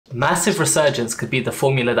Massive resurgence could be the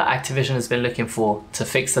formula that Activision has been looking for to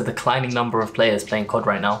fix the declining number of players playing COD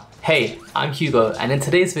right now. Hey, I'm Hugo, and in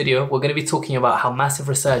today's video, we're going to be talking about how massive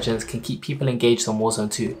resurgence can keep people engaged on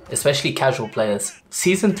Warzone 2, especially casual players.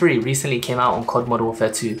 Season 3 recently came out on COD Modern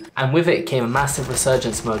Warfare 2, and with it came a massive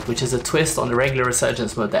resurgence mode, which is a twist on the regular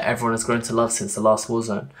resurgence mode that everyone has grown to love since the last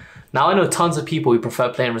Warzone. Now I know tons of people who prefer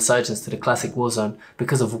playing Resurgence to the classic Warzone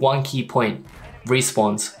because of one key point: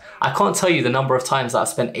 respawns. I can't tell you the number of times that I've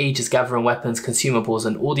spent ages gathering weapons, consumables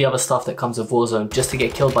and all the other stuff that comes with Warzone just to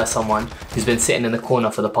get killed by someone who's been sitting in the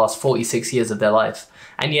corner for the past 46 years of their life.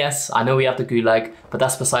 And yes, I know we have the gulag, but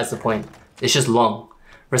that's besides the point. It's just long.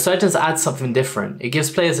 Resurgence adds something different. It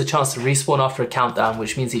gives players a chance to respawn after a countdown,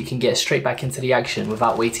 which means that you can get straight back into the action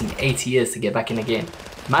without waiting 80 years to get back in the game.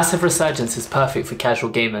 Massive Resurgence is perfect for casual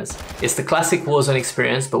gamers. It's the classic Warzone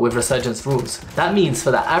experience but with Resurgence rules. That means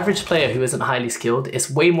for the average player who isn't highly skilled, it's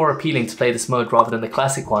way more appealing to play this mode rather than the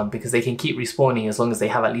classic one because they can keep respawning as long as they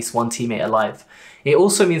have at least one teammate alive. It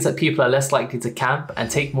also means that people are less likely to camp and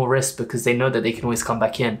take more risks because they know that they can always come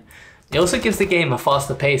back in. It also gives the game a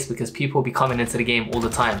faster pace because people will be coming into the game all the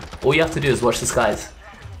time. All you have to do is watch the skies.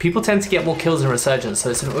 People tend to get more kills in Resurgence, so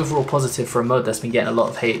it's an overall positive for a mode that's been getting a lot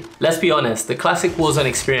of hate. Let's be honest, the classic Warzone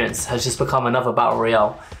experience has just become another battle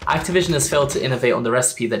royale. Activision has failed to innovate on the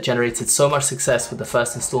recipe that generated so much success with the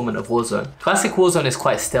first installment of Warzone. Classic Warzone is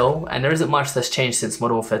quite still, and there isn't much that's changed since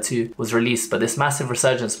Modern Warfare 2 was released, but this massive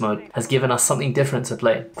Resurgence mode has given us something different to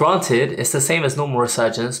play. Granted, it's the same as normal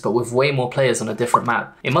Resurgence, but with way more players on a different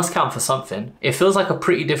map. It must count for something. It feels like a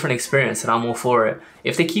pretty different experience and I'm all for it.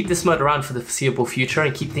 If they keep this mode around for the foreseeable future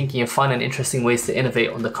and keep thinking of fun and interesting ways to innovate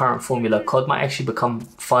on the current formula, COD might actually become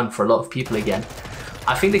fun for a lot of people again.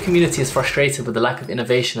 I think the community is frustrated with the lack of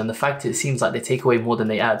innovation and the fact that it seems like they take away more than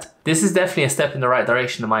they add. This is definitely a step in the right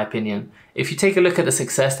direction in my opinion. If you take a look at the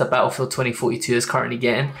success that Battlefield 2042 is currently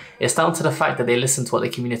getting, it's down to the fact that they listened to what the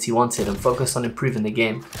community wanted and focused on improving the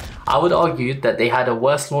game. I would argue that they had a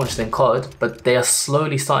worse launch than COD, but they are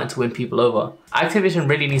slowly starting to win people over. Activision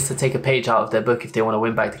really needs to take a page out of their book if they want to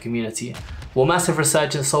win back the community. Will Massive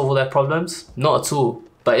Resurgence solve all their problems? Not at all.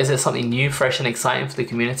 But is it something new, fresh and exciting for the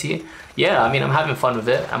community? Yeah, I mean, I'm having fun with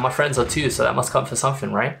it and my friends are too, so that must come for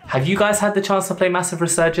something, right? Have you guys had the chance to play Massive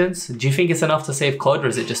Resurgence? Do you think it's enough to save COD or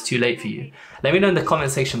is it just too late for you? Let me know in the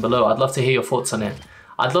comment section below. I'd love to hear your thoughts on it.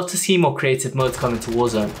 I'd love to see more creative modes coming to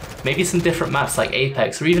Warzone. Maybe some different maps like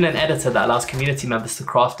Apex or even an editor that allows community members to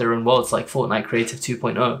craft their own worlds like Fortnite Creative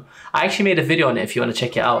 2.0. I actually made a video on it if you want to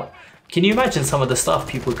check it out. Can you imagine some of the stuff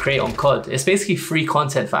people create on COD? It's basically free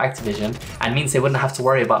content for Activision and means they wouldn't have to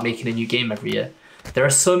worry about making a new game every year. There are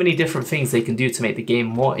so many different things they can do to make the game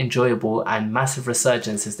more enjoyable, and Massive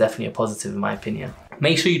Resurgence is definitely a positive in my opinion.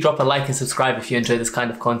 Make sure you drop a like and subscribe if you enjoy this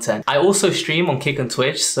kind of content. I also stream on Kick and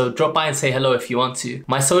Twitch, so drop by and say hello if you want to.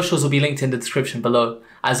 My socials will be linked in the description below.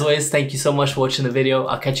 As always, thank you so much for watching the video.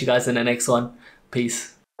 I'll catch you guys in the next one.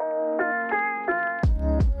 Peace.